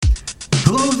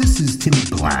this is Timmy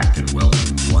Black, and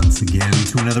welcome once again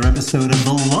to another episode of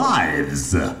The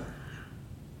Lives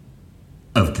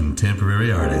of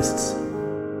Contemporary Artists.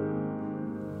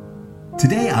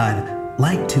 Today I'd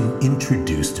like to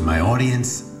introduce to my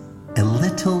audience a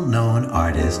little-known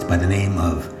artist by the name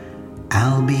of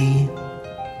Albie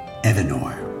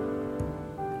Evanor.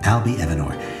 Albie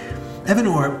Evanor.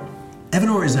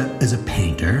 Evanor is a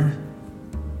painter,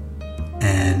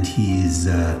 and he's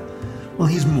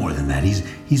more than that.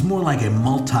 He's more like a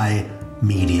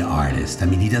multimedia artist. I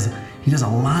mean, he does a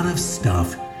lot of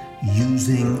stuff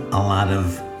using a lot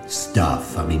of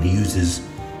stuff. I mean, he uses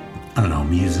a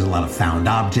lot of found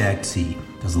objects. He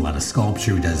does a lot of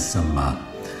sculpture. He does some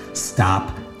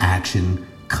stop action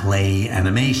clay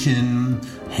animation,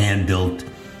 hand-built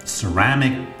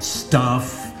ceramic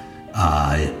stuff.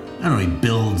 He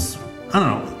builds,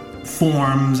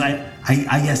 forms.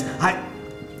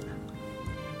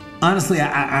 Honestly,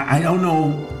 I don't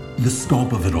know the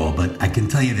scope of it all, but I can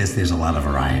tell you this, there's a lot of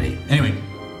variety. Anyway,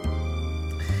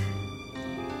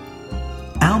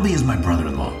 Albie is my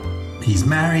brother-in-law. He's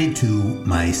married to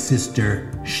my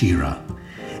sister, Shira.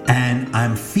 And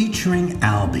I'm featuring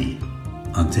Albie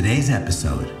on today's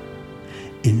episode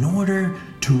in order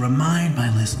to remind my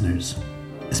listeners,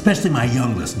 especially my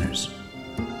young listeners,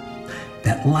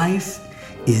 that life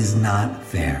is not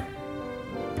fair.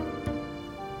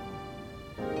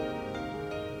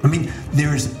 I mean,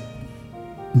 there's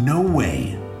no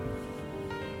way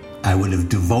I would have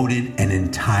devoted an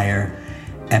entire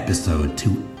episode to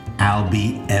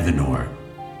Albie Evanor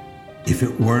if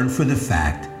it weren't for the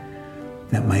fact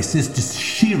that my sister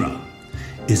Shira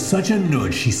is such a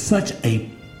nerd. She's such a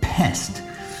pest.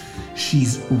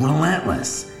 She's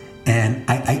relentless. And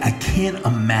I can't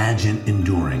imagine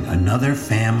enduring another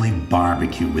family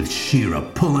barbecue with Shira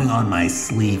pulling on my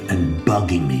sleeve and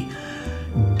bugging me,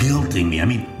 guilting me,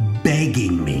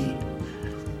 begging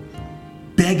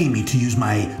me to use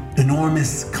my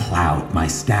enormous clout, my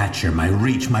stature, my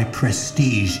reach, my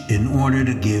prestige in order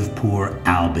to give poor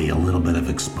Albie a little bit of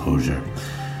exposure.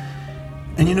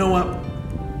 And you know what?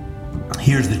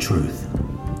 Here's the truth.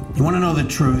 You want to know the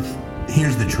truth?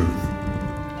 Here's the truth.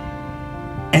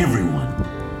 Everyone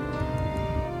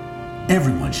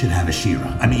should have a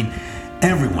Shira.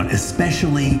 Everyone,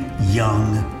 especially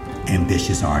young,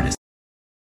 ambitious artists.